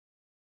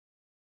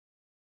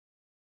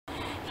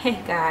Hey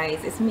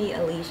guys, it's me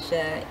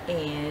Alicia,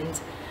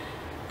 and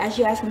as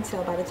you guys can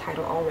tell by the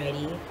title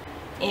already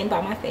and by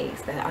my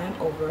face that I'm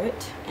over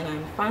it, and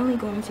I'm finally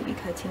going to be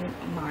cutting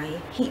my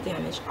heat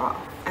damage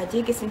off. I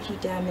did get some heat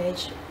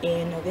damage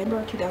in November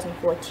of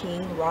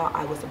 2014 while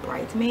I was a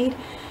bridesmaid,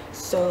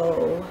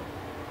 so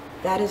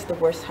that is the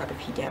worst type of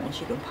heat damage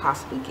you can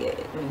possibly get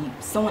when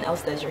someone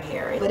else does your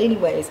hair. But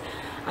anyways,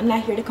 I'm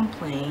not here to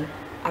complain.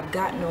 I've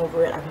gotten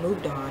over it. I've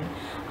moved on.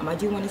 I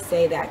do want to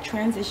say that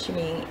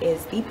transitioning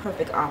is the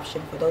perfect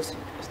option for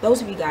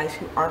those of you guys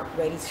who aren't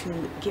ready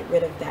to get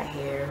rid of that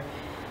hair.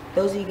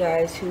 Those of you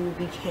guys who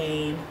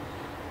became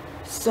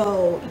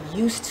so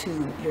used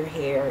to your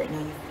hair and now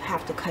you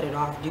have to cut it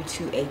off due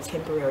to a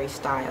temporary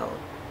style.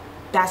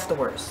 That's the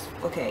worst.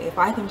 Okay, if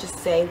I can just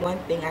say one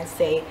thing, I'd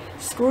say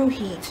screw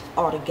heat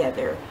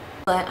altogether.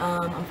 But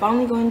I'm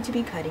finally going to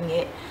be cutting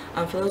it.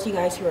 For those of you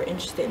guys who are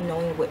interested in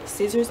knowing what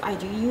scissors I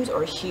do use,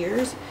 or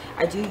shears,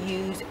 I do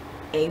use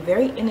a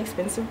very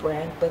inexpensive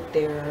brand, but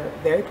they're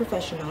very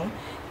professional.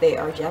 They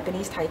are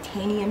Japanese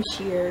titanium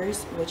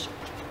shears, which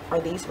are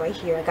these right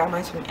here. I got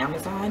mine from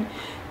Amazon.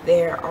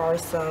 There are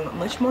some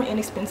much more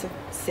inexpensive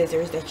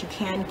scissors that you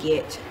can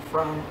get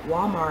from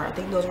Walmart. I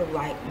think those are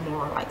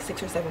more like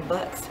 $6 or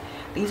 $7.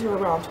 These are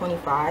around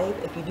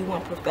 $25. If you do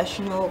want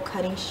professional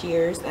cutting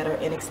shears that are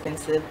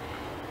inexpensive,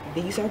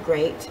 these are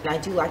great. And I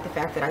do like the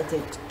fact that I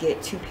did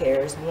get two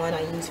pairs. One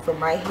I use for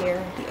my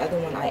hair, the other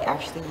one I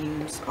actually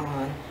use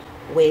on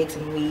wigs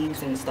and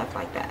weaves and stuff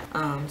like that.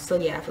 So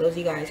yeah, for those of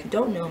you guys who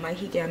don't know, my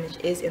heat damage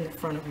is in the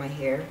front of my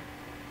hair.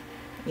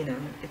 You know,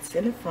 it's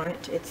in the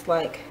front. It's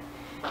like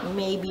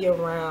maybe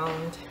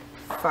around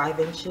 5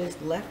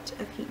 inches left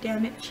of heat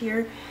damage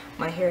here.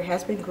 My hair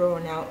has been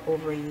growing out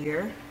over a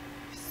year,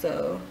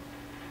 so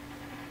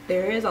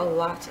there is a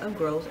lot of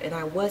growth, and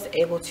I was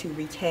able to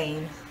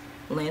retain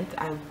length.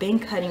 I've been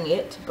cutting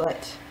it,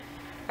 but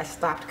I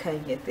stopped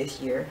cutting it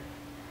this year.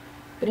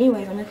 But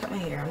anyways, I'm gonna cut my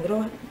hair. I'm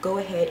gonna go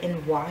ahead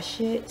and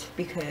wash it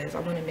because I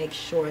want to make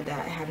sure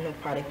that I have no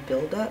product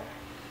buildup,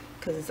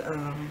 because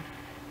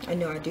I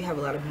know I do have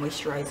a lot of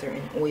moisturizer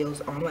and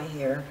oils on my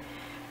hair.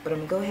 But I'm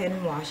gonna go ahead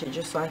and wash it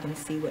just so I can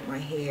see what my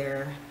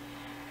hair,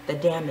 the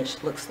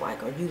damage looks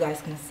like, or you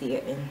guys can see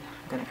it, and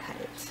I'm gonna cut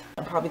it.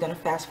 I'm probably gonna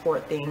fast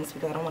forward things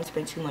because I don't want to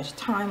spend too much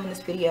time on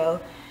this video.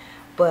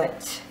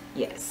 But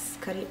yes,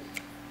 cut it.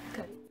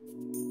 Cut it.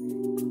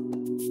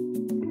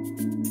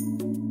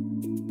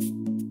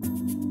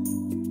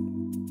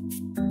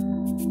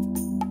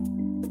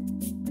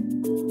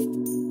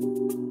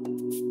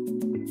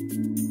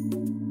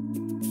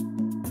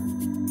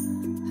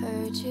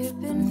 Heard you've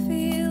been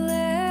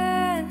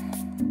feeling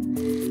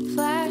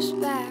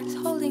flashbacks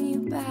holding you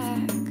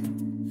back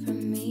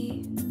from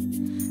me,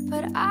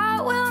 but I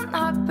will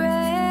not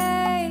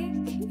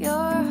break your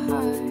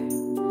heart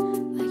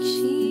like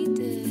she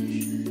did.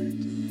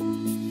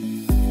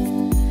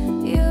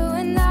 You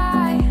and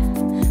I,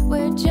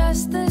 we're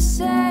just the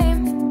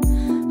same,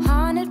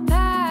 haunted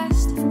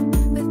past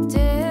with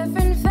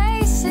different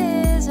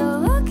faces. Oh,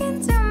 look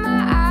into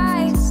my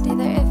eyes, stay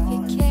there if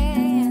you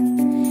can,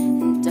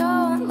 and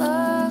don't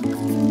look back.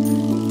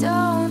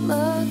 Don't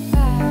look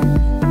back.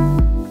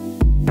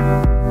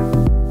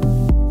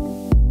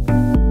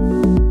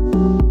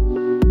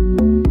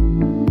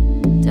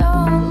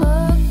 Don't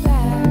look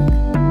back.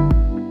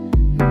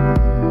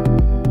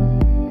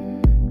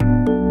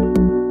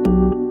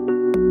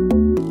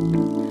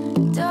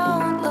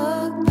 Don't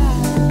look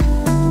back.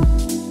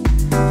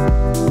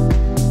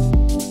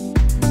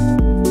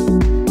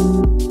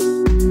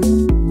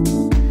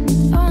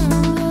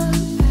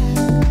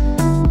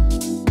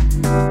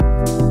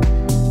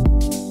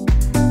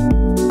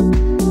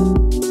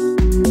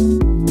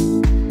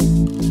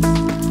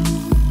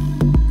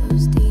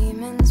 Those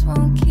demons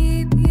won't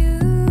keep you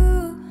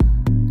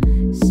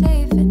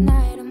safe at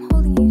night. I'm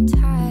holding you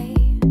tight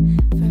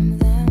from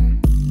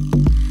them.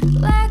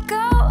 Let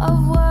go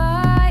of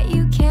what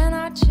you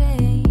cannot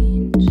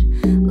change.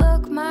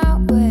 Look my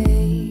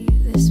way.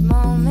 This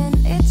moment,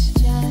 it's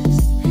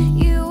just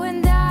you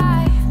and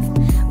I.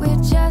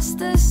 We're just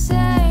the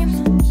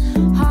same,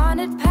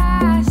 haunted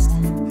past,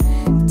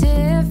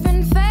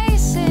 different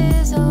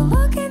faces. Oh,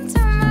 look into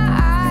my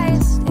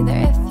eyes, stay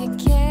there if you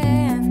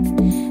can,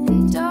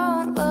 and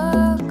don't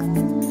look back.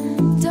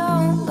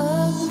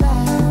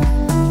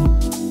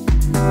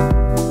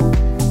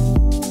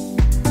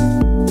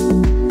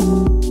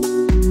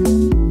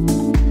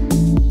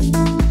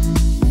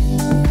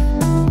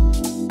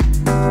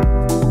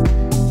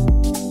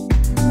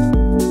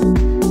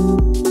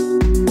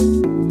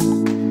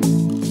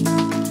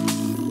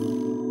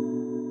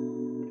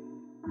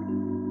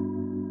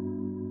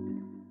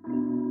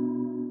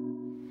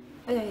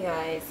 Okay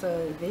guys,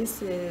 so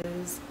this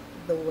is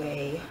the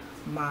way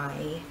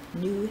my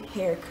new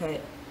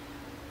haircut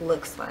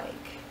looks like.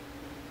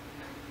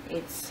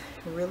 It's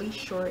really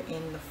short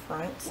in the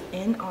front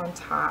and on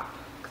top,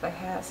 because I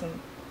had some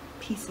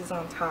pieces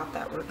on top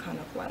that were kind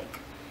of like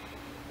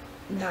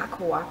not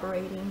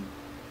cooperating.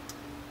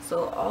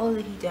 So all of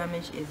the heat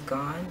damage is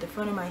gone. The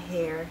front of my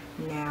hair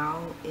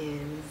now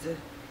is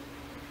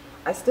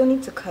I still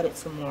need to cut it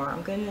some more.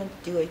 I'm gonna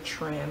do a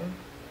trim.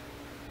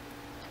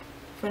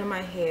 Front of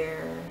my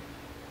hair,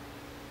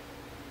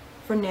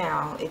 for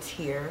now it's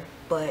here,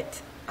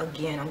 but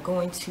again I'm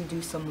going to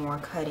do some more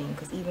cutting,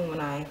 because even when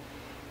I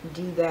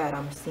do that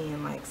I'm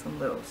seeing like some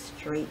little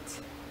straight,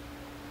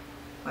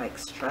 like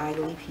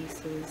straggly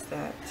pieces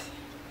that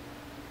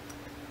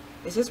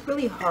it's just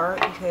really hard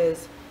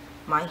because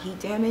my heat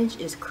damage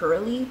is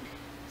curly.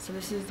 So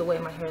this is the way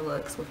my hair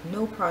looks with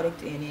no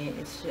product in it.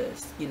 It's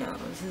just, you know,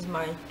 this is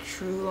my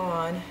true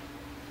on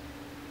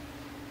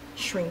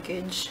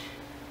shrinkage.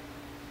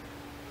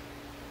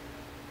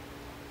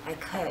 I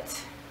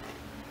cut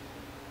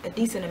a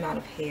decent amount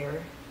of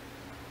hair.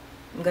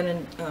 I'm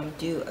gonna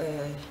do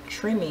a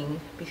trimming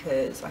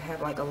because I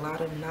have like a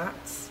lot of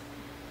knots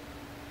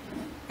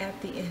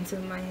at the ends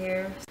of my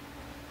hair.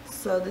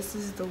 So this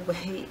is the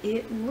way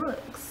it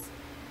looks.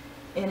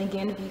 And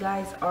again, if you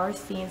guys are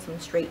seeing some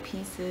straight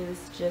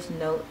pieces, just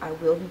note I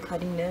will be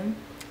cutting them.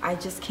 I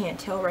just can't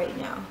tell right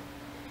now.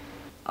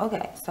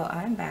 Okay, so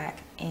I'm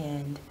back,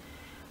 and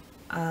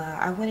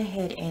I went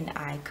ahead and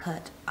I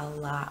cut a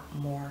lot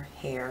more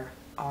hair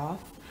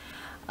off.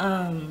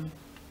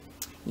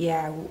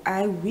 Yeah,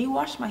 I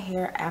re-washed my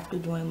hair after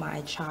doing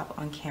my chop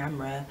on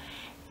camera,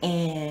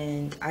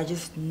 and I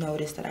just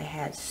noticed that I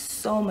had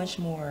so much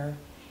more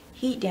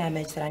heat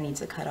damage that I need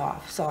to cut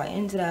off. So I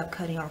ended up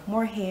cutting off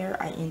more hair.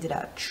 I ended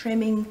up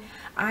trimming.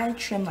 I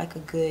trimmed like a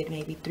good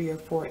maybe 3 or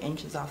 4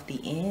 inches off the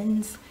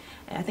ends,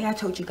 and I think I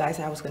told you guys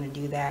I was going to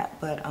do that,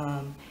 but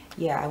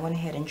yeah, I went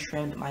ahead and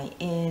trimmed my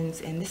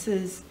ends, and this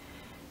is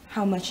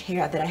how much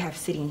hair that I have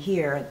sitting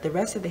here. The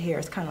rest of the hair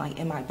is kind of like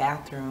in my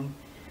bathroom,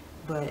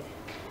 but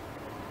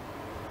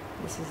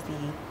this is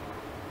the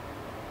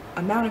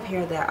amount of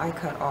hair that I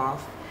cut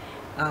off.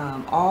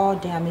 All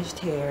damaged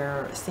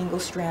hair, single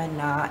strand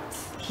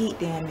knots, heat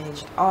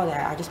damaged, all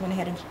that. I just went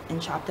ahead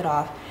and chopped it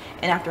off,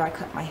 and after I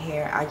cut my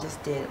hair I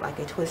just did like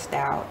a twist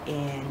out,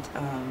 and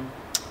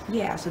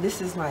yeah, so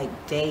this is like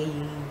day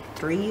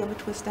 3 of a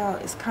twist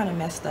out. It's kind of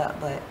messed up,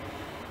 but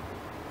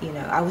you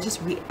know, I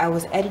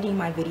was editing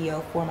my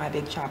video for my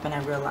big chop, and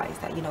I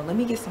realized that, you know, let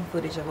me get some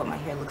footage of what my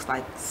hair looks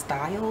like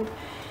styled,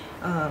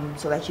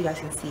 so that you guys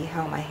can see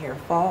how my hair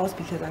falls,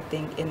 because I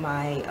think in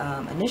my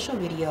initial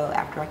video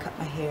after I cut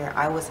my hair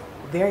I was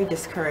very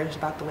discouraged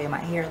about the way my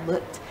hair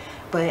looked,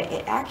 but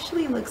it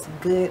actually looks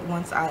good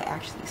once I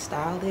actually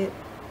styled it.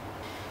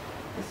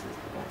 This is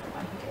the back of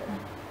my hair.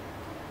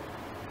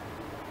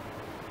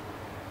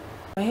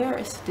 My hair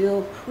is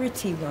still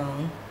pretty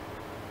long,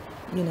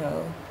 you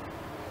know,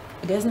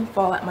 it doesn't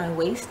fall at my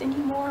waist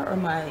anymore or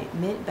my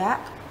mid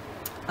back.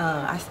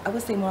 I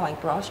would say more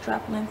like bra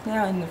strap length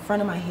now. In the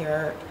front of my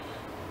hair,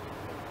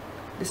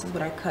 this is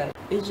what I cut.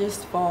 It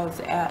just falls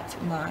at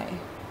my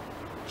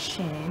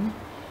chin,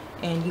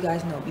 and you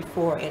guys know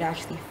before it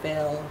actually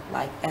fell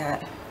like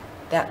at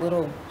that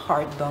little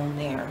hard bone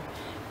there,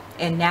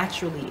 and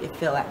naturally it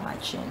fell at my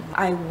chin.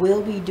 I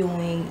will be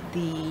doing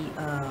the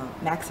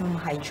maximum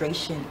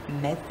hydration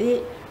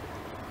method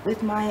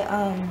with my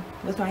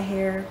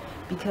hair,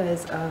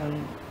 because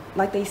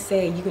like they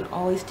say, you can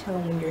always tell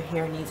when your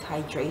hair needs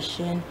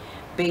hydration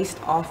based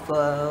off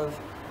of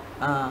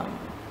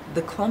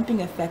the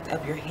clumping effect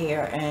of your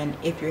hair, and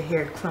if your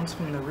hair clumps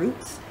from the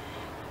roots.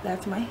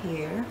 That's my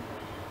hair,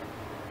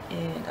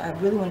 and I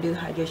really want to do the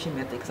hydration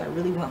method because I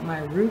really want my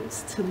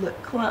roots to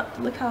look clumped.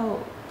 Look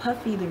how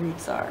puffy the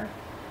roots are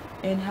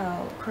and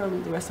how curly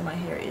the rest of my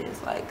hair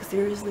is. Like,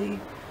 seriously,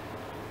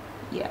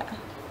 yeah.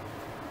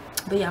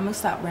 But yeah, I'm gonna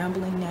stop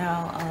rambling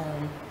now.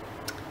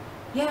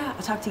 Yeah,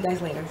 I'll talk to you guys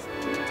later.